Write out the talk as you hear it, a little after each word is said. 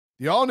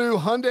The all-new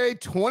Hyundai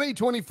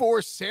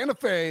 2024 Santa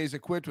Fe is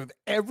equipped with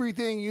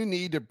everything you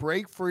need to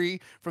break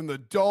free from the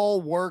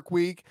dull work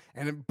week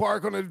and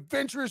embark on an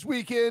adventurous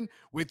weekend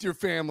with your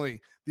family.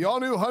 The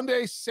all-new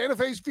Hyundai Santa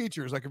Fe's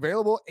features like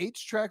available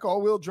H-Track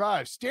all-wheel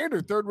drive,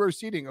 standard third-row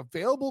seating,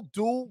 available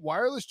dual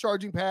wireless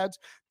charging pads,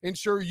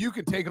 ensure you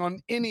can take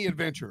on any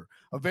adventure.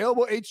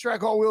 Available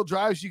H-Track all-wheel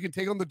drives, you can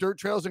take on the dirt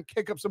trails and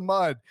kick up some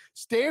mud.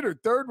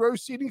 Standard third-row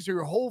seating so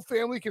your whole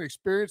family can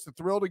experience the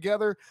thrill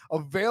together.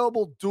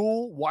 Available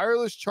dual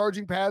wireless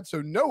charging pads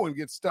so no one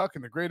gets stuck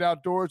in the great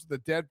outdoors with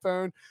a dead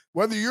phone.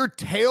 Whether you're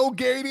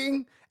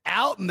tailgating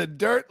out in the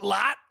dirt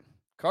lot,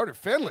 Carter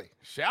Finley,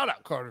 shout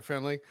out Carter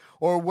Finley,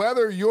 or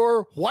whether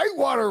you're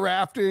whitewater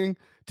rafting,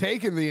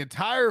 taking the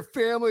entire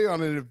family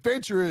on an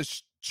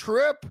adventurous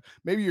trip,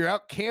 maybe you're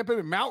out camping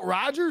in Mount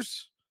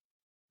Rogers.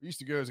 I used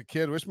to go as a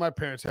kid. Wish my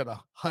parents had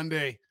a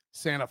Hyundai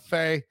Santa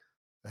Fe.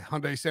 The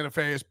Hyundai Santa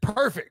Fe is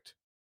perfect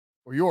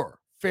for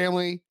your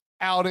family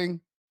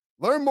outing.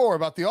 Learn more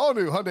about the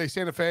all-new Hyundai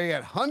Santa Fe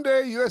at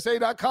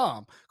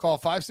HyundaiUSA.com. Call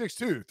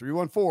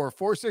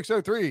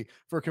 562-314-4603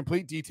 for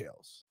complete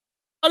details.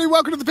 Howdy,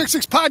 welcome to the Pick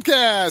Six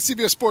Podcast,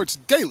 CBS Sports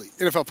Daily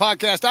NFL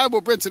Podcast. I'm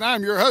Will Brinson.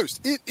 I'm your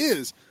host. It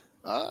is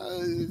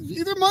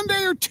either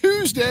Monday or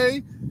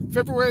Tuesday,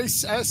 February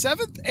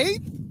 7th,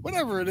 8th,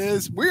 whatever it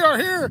is. We are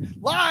here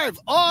live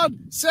on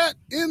set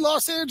in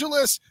Los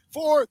Angeles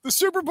for the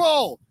Super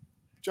Bowl.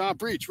 John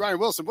Breach, Ryan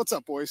Wilson, what's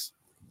up, boys?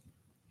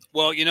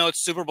 Well, you know it's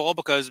Super Bowl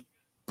because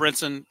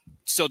Brinson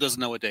still doesn't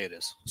know what day it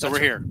is. So we're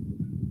here.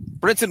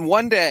 Brinson,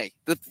 one day.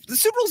 The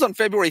Super Bowl's on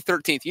February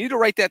 13th. You need to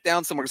write that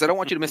down somewhere because I don't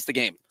want you to miss the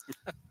game.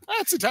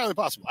 That's entirely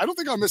possible. I don't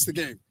think I'll miss the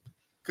game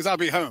because I'll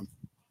be home,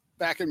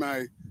 back in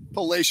my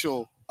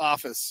palatial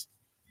office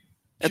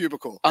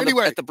cubicle.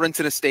 Anyway, at the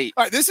Brinson estate.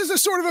 All right, this is a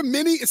sort of a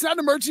mini, it's not an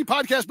emergency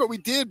podcast, but we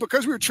did,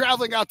 because we were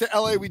traveling out to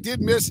LA, we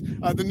did miss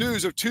the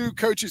news of two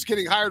coaches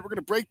getting hired. We're going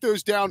to break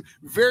those down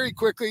very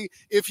quickly.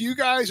 If you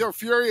guys are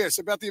furious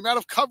about the amount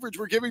of coverage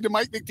we're giving to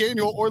Mike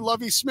McDaniel or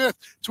Lovie Smith,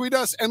 tweet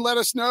us and let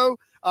us know.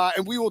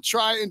 And we will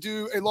try and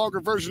do a longer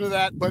version of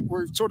that, but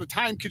we're sort of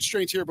time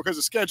constraints here because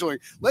of scheduling.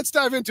 Let's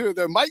dive into it.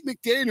 Mike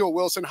McDaniel,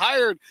 Wilson,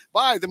 hired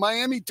by the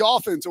Miami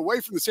Dolphins away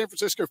from the San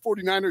Francisco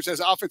 49ers as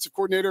offensive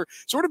coordinator,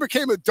 sort of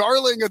became a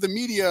darling of the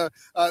media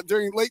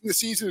during late in the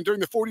season and during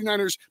the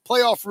 49ers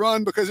playoff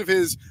run because of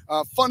his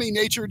funny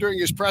nature during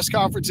his press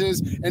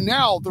conferences. And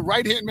now the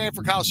right-hand man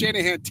for Kyle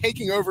Shanahan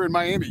taking over in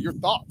Miami. Your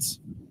thoughts?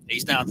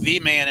 He's now the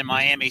man in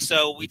Miami.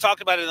 So we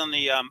talked about it on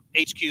the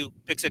HQ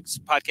Pick Six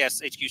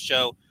Podcast HQ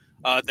show.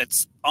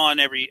 That's on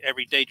every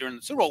day during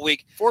the Super Bowl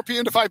week. 4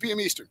 p.m. to 5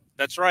 p.m. Eastern.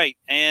 That's right.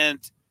 And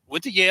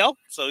went to Yale,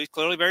 so he's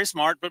clearly very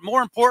smart. But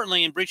more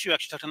importantly, and Breach, you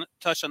actually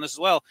touched on this as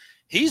well,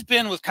 he's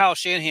been with Kyle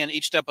Shanahan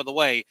each step of the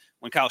way.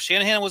 When Kyle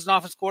Shanahan was an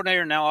offense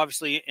coordinator, now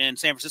obviously in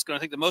San Francisco, I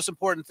think the most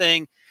important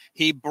thing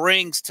he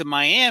brings to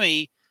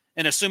Miami,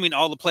 and assuming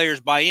all the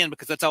players buy in,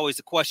 because that's always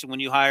the question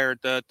when you hire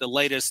the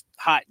latest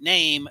hot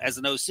name as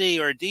an OC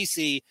or a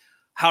DC,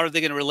 how are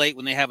they going to relate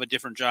when they have a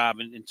different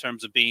job in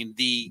terms of being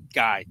the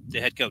guy,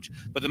 the head coach?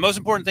 But the most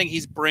important thing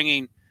he's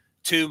bringing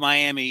to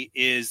Miami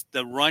is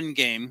the run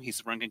game. He's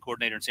the run game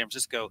coordinator in San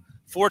Francisco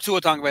for Tua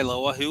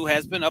Tagovailoa, who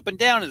has been up and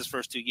down in his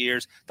first 2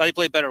 years. Thought he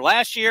played better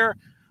last year.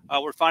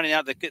 We're finding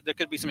out that there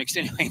could be some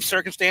extenuating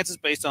circumstances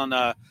based on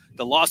the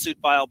lawsuit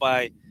filed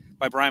by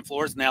Brian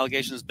Flores and the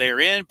allegations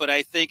therein. But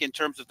I think in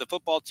terms of the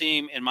football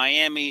team in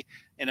Miami,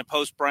 in a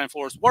post-Brian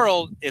Flores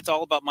world, it's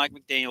all about Mike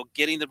McDaniel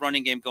getting the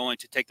running game going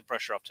to take the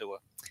pressure off Tua.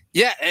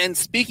 Yeah, and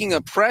speaking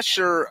of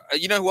pressure,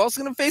 you know who else is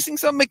going to be facing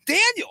some?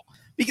 McDaniel.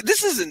 Because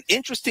this is an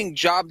interesting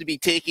job to be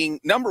taking.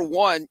 Number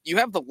one, you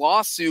have the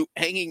lawsuit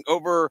hanging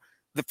over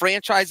the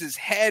franchise's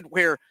head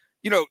where,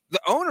 you know, the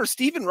owner,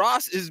 Stephen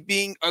Ross, is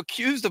being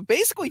accused of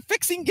basically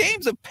fixing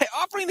games, of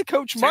offering the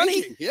coach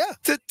money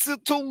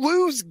to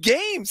lose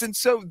games. And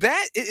so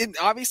that, and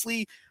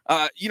obviously,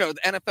 you know, the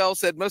NFL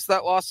said most of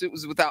that lawsuit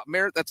was without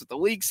merit. That's what the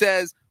league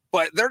says.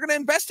 But they're going to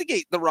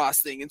investigate the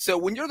Ross thing. And so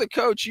when you're the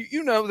coach,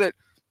 you know that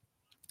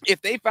if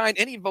they find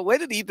any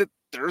validity, that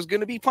there's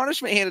going to be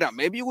punishment handed out.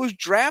 Maybe you lose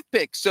draft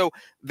picks. So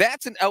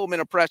that's an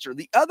element of pressure.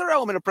 The other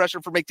element of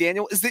pressure for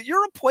McDaniel is that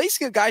you're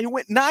replacing a guy who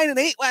went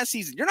 9-8 last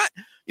season. You're not,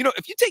 you know,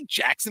 if you take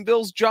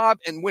Jacksonville's job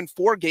and win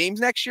 4 games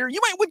next year, you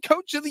might win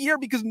coach of the year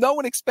because no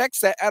one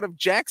expects that out of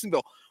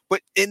Jacksonville. But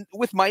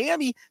with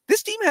Miami,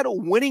 this team had a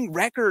winning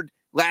record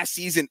last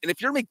season. And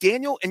if you're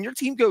McDaniel and your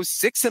team goes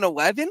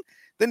 6-11,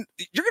 then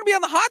you're going to be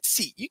on the hot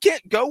seat. You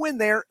can't go in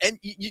there and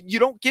you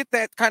don't get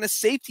that kind of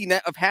safety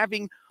net of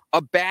having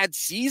a bad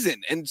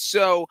season. And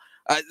so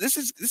this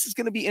is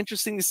going to be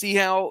interesting to see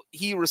how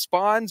he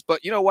responds.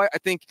 But you know what? I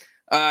think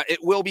it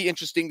will be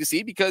interesting to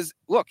see because,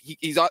 look,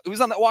 he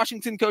was on that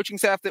Washington coaching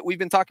staff that we've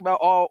been talking about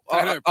all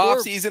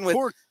off season with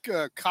poor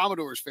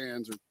Commodores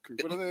fans. Or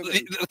what are they?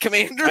 The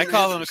Commanders. I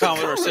call them the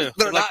Commodores too.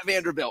 They're not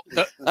Vanderbilt.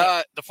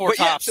 The four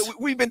tops. Yeah, so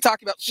we've been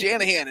talking about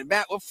Shanahan and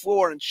Matt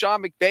LaFleur and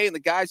Sean McVay and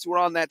the guys who are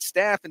on that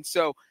staff. And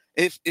so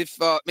if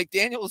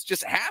McDaniel is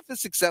just half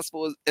as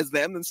successful as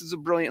them, this is a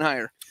brilliant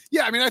hire.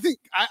 Yeah, I mean, I think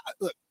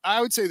look,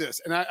 I would say this,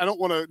 and I don't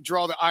want to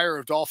draw the ire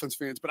of Dolphins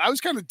fans, but I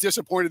was kind of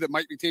disappointed that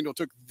Mike McDaniel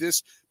took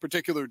this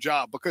particular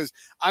job, because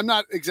I'm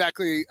not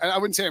exactly, I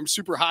wouldn't say I'm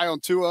super high on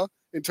Tua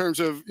in terms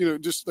of,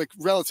 just like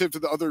relative to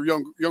the other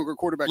younger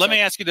quarterbacks. Let me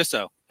ask you this,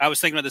 though. I was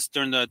thinking of this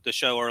during the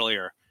show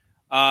earlier.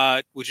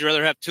 Would you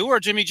rather have Tua or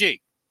Jimmy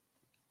G?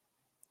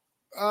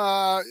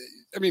 I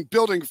mean,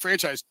 building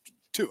franchise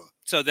Tua.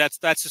 So that's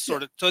just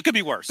sort of, so it could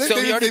be worse. They've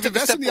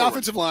invested in the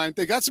offensive line.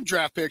 They got some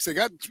draft picks. They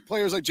got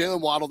players like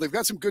Jalen Waddle. They've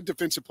got some good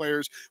defensive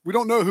players. We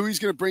don't know who he's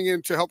going to bring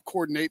in to help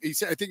coordinate.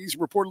 I think he's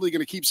reportedly going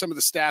to keep some of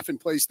the staff in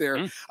place there.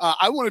 Mm-hmm.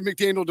 I wanted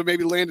McDaniel to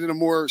maybe land in a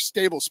more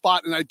stable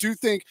spot. And I do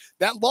think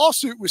that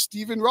lawsuit with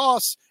Stephen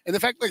Ross and the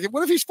fact, like,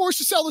 what if he's forced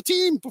to sell the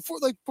team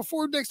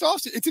before next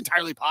offseason? It's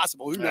entirely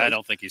possible. Who knows? I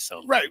don't think he's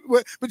selling. Right.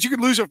 But you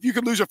could lose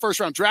a first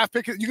round draft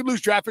pick. You could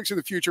lose draft picks in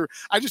the future.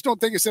 I just don't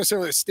think it's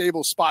necessarily a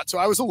stable spot. So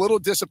I was a little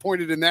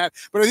disappointed in that.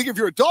 But I think if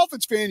you're a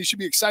Dolphins fan, you should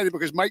be excited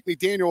because Mike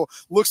McDaniel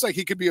looks like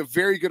he could be a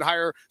very good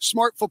hire,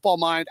 smart football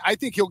mind. I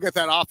think he'll get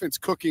that offense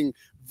cooking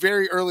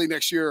very early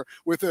next year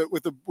with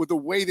the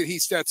way that he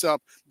sets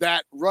up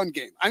that run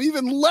game. I'm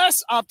even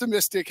less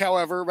optimistic,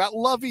 however, about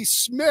Lovie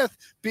Smith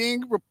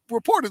being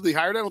reportedly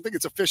hired. I don't think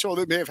it's official.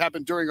 That may have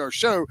happened during our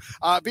show.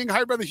 Being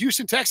hired by the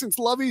Houston Texans,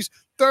 Lovie's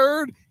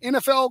third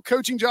NFL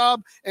coaching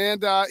job,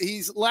 and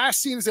he's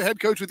last seen as a head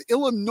coach with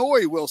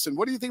Illinois. Wilson,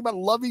 what do you think about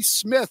Lovie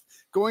Smith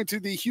going to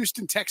the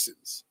Houston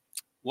Texans?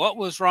 What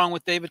was wrong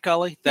with David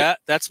Culley?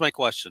 That's my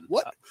question.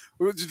 What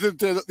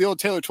the old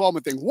Taylor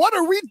Twellman thing? What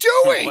are we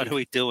doing? What are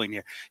we doing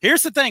here?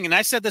 Here's the thing, and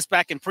I said this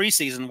back in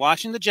preseason,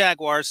 watching the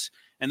Jaguars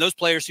and those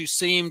players who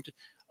seemed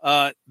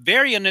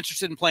very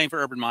uninterested in playing for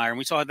Urban Meyer, and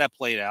we saw how that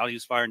played out. He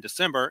was fired in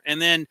December,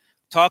 and then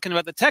talking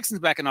about the Texans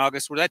back in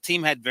August, where that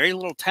team had very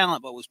little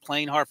talent but was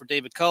playing hard for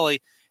David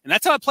Culley, and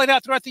that's how it played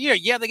out throughout the year.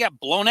 Yeah, they got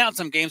blown out in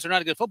some games. They're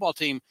not a good football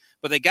team,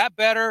 but they got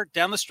better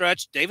down the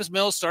stretch. Davis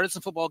Mills started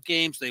some football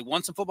games. They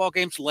won some football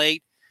games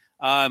late.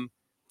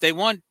 They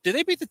won. Did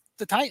they beat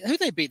the Titans? Who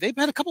they beat? They've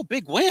had a couple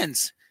big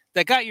wins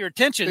that got your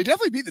attention. They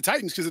definitely beat the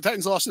Titans because the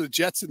Titans lost to the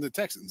Jets and the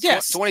Texans.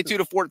 Yes,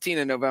 22-14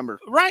 in November.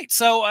 Right.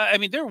 So I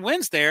mean, there are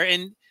wins there,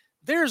 and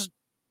there's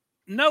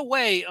no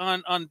way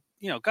on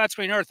God's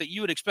green earth that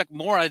you would expect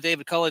more out of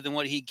David Culley than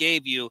what he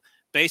gave you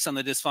based on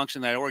the dysfunction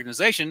of that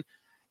organization.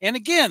 And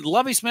again,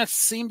 Lovie Smith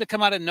seemed to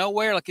come out of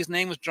nowhere, like his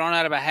name was drawn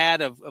out of a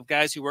hat of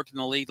guys who worked in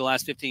the league the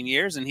last 15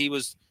 years, and he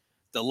was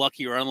the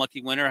lucky or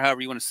unlucky winner, however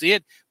you want to see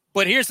it.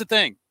 But here's the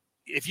thing.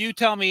 If you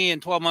tell me in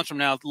 12 months from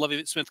now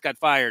Lovie Smith got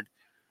fired,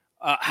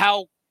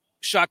 how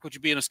shocked would you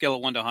be on a scale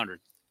of 1 to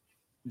 100?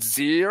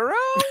 0?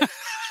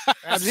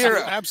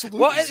 Zero. Absolutely.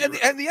 Well,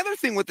 and the other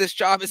thing with this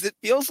job is it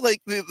feels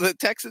like the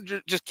Texans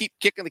just keep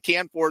kicking the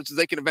can forward so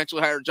they can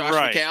eventually hire Josh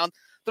McCown.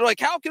 They're like,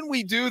 how can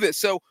we do this?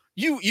 So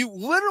you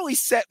literally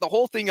set the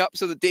whole thing up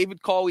so that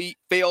David Culley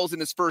fails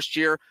in his first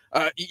year.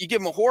 You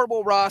give him a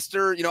horrible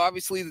roster.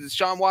 Obviously the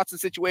Deshaun Watson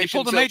situation.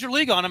 He pulled a major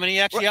league on him, and he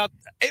actually out.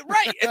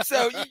 Right. And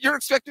so you're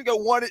expecting to go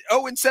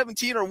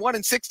 0-17 or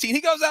 1-16.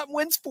 He goes out and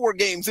wins 4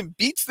 games and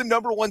beats the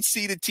number 1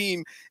 seeded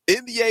team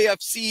in the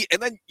AFC.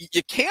 And then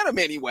you can him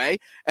anyway.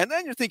 And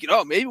then you're thinking,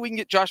 oh, maybe we can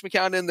get Josh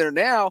McCown in there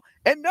now.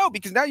 And no,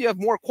 because now you have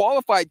more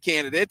qualified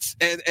candidates.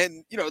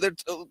 And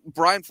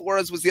Brian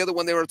Flores was the other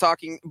one they were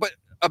talking, but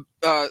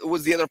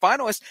was the other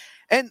finalist.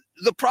 And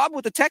the problem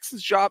with the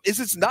Texans job is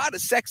it's not a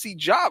sexy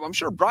job. I'm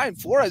sure Brian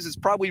Flores is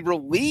probably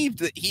relieved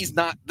that he's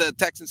not the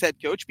Texans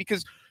head coach,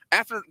 because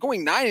after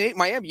going 9-8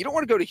 Miami, you don't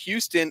want to go to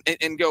Houston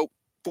and go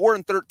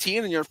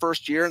 4-13 in your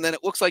first year. And then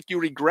it looks like you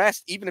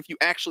regressed. Even if you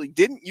actually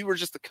didn't, you were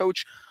just the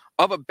coach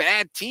of a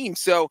bad team.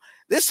 So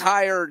this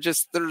hire,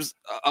 there's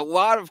a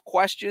lot of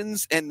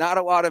questions and not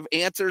a lot of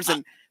answers.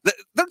 And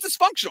they're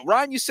dysfunctional.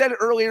 Ryan, you said it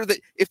earlier that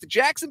if the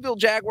Jacksonville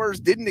Jaguars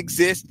didn't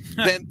exist,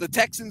 then the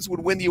Texans would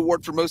win the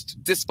award for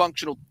most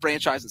dysfunctional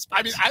franchise in sports.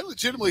 I mean, I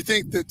legitimately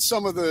think that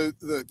some of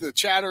the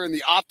chatter and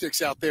the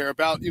optics out there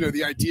about,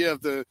 the idea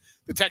of the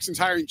Texans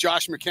hiring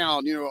Josh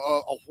McCown,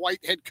 a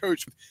white head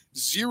coach with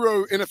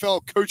 0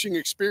 NFL coaching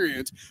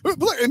experience,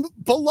 and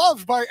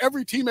beloved by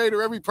every teammate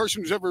or every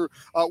person who's ever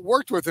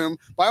worked with him,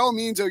 by all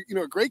means, a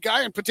great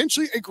guy and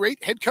potentially a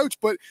great head coach.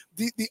 But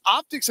the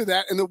optics of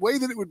that and the way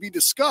that it would be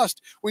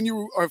discussed when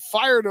you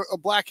fired a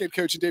black head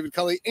coach in David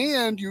Culley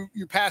and you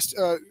passed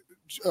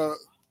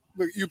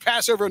you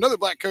pass over another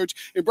black coach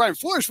in Brian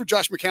Flores for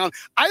Josh McCown,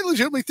 I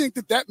legitimately think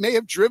that may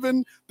have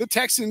driven the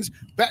Texans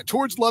back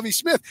towards Lovie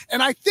Smith.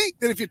 And I think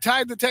that if you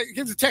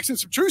give the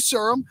Texans some truth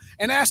serum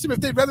and asked them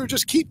if they'd rather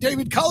just keep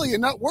David Culley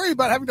and not worry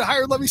about having to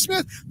hire Lovie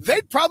Smith,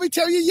 they'd probably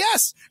tell you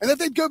yes, and that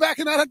they'd go back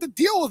and not have to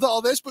deal with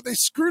all this, but they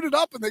screwed it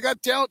up and they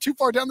got too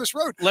far down this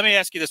road. Let me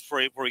ask you this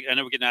before I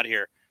know we're getting out of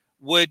here.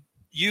 Would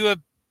you have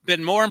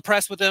been more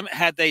impressed with them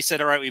had they said,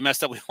 all right, we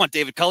messed up, we want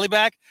David Culley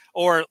back,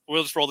 or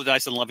we'll just roll the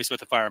dice on Lovie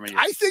Smith and fire him?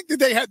 I think that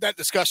they had that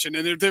discussion,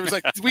 and there was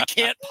like, we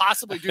can't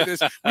possibly do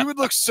this. We would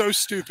look so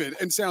stupid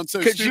and sound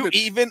so stupid. Could you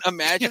even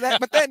imagine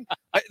that? But then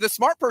the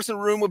smart person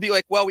room would be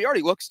like, well, we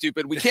already look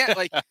stupid. We can't,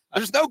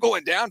 There's no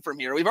going down from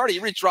here. We've already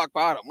reached rock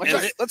bottom.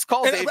 Let's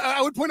call Dave.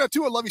 I would point out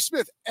too, Lovie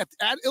Smith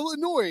at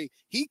Illinois,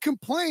 he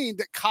complained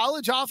that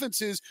college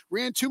offenses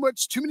ran too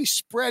many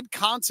spread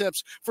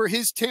concepts for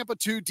his Tampa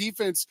 2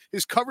 defense,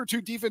 his cover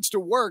 2 defense to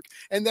work,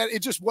 and that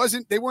it just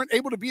they weren't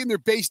able to be in their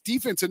base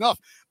defense enough.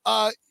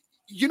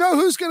 You know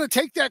who's going to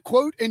take that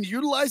quote and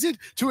utilize it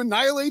to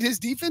annihilate his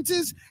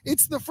defenses?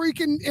 It's the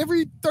freaking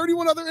every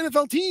 31 other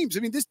NFL teams. I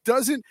mean,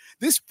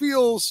 this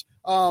feels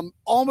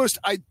almost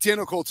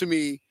identical to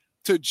me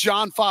to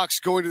John Fox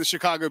going to the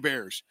Chicago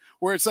Bears,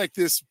 where it's like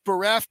this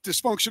bereft,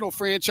 dysfunctional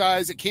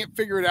franchise that can't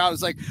figure it out.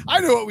 It's like, I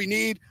know what we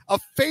need, a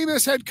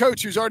famous head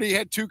coach who's already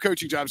had 2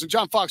 coaching jobs. And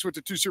John Fox went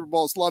to 2 Super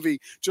Bowls.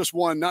 Lovie just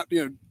won, had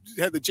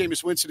the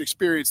Jameis Winston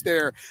experience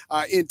there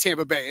in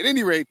Tampa Bay. At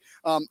any rate,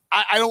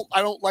 I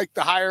don't like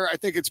the hire. I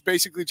think it's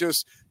basically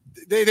just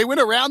they went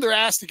around their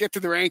ass to get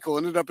to their ankle,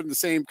 ended up in the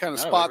same kind of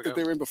spot that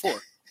they were in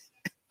before.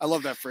 I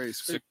love that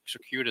phrase.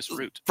 Circuitous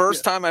route.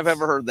 First time I've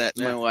ever heard that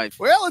in my life.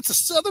 Well, it's a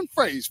Southern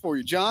phrase for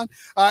you, John.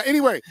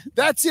 Anyway,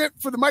 that's it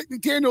for the Mike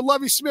McDaniel,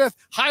 Lovie Smith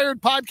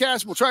hired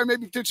podcast. We'll try and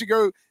maybe potentially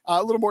go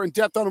a little more in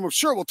depth on him. I'm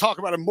sure we'll talk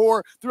about him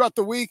more throughout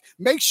the week.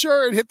 Make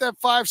sure and hit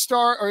that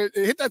 5-star or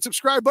hit that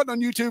subscribe button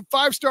on YouTube.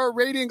 5-star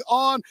rating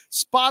on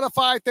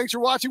Spotify. Thanks for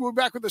watching. We'll be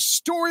back with the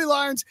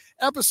Storylines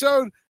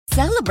episode.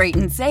 Celebrate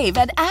and save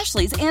at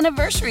Ashley's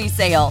Anniversary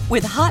Sale.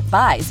 With Hot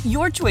Buys,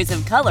 your choice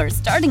of colors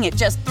starting at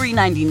just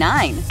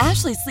 $3.99.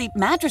 Ashley Sleep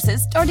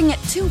mattresses starting at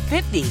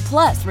 $2.50.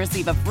 Plus,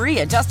 receive a free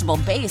adjustable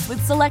base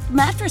with select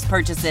mattress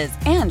purchases.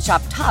 And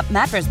shop top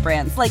mattress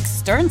brands like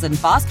Stearns &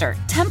 Foster,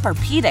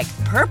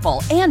 Tempur-Pedic,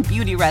 Purple, and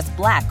Beautyrest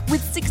Black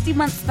with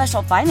 60-month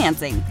special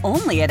financing.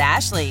 Only at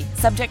Ashley.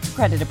 Subject to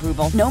credit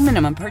approval. No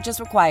minimum purchase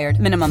required.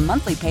 Minimum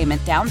monthly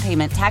payment, down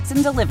payment, tax,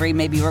 and delivery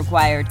may be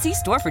required. See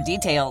store for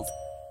details.